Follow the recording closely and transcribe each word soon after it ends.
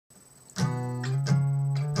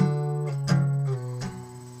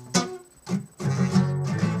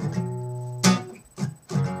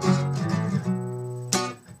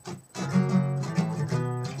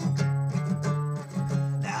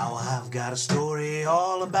got a story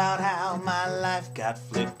all about how my life got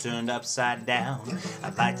flipped, turned upside down.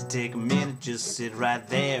 I'd like to take a minute, just sit right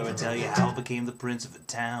there and tell you how I became the prince of a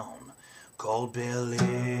town called Bel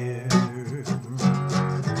Air.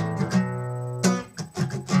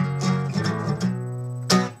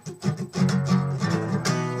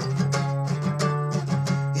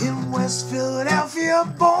 In West Philadelphia,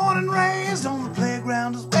 born and raised on the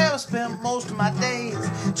playground is where I spent most of my days.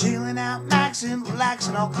 Chilling out, maxing,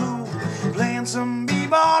 relaxing, all cool. Playing some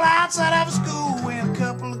b-ball outside of school. When a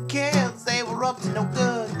couple of kids, they were up to no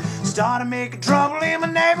good. Started making trouble in my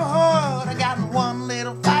neighborhood. I got in one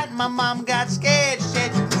little fight and my mom got scared. She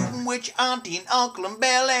said, "You're moving with your auntie and uncle in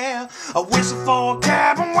Bel Air." I whistled for a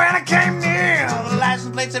cab and when I came near, the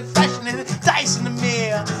license plate said fresh and it dice in the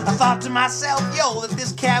mirror. I thought to myself, yo, that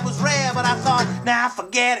this cab was rare. But I thought, nah,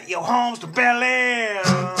 forget it, yo, home's to Bel Air.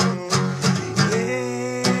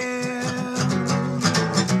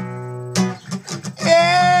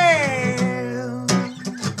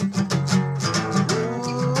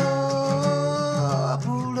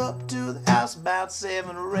 About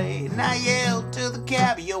 7 or 8, and I yelled to the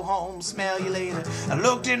cabbie, "Yo, home, smell you later." I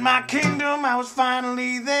looked in my kingdom, I was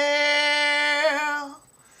finally there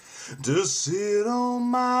to sit on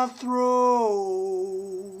my throne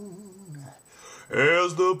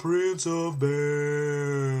as the Prince of Bel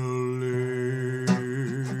Air,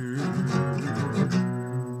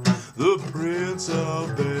 the Prince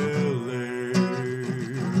of Bel Air.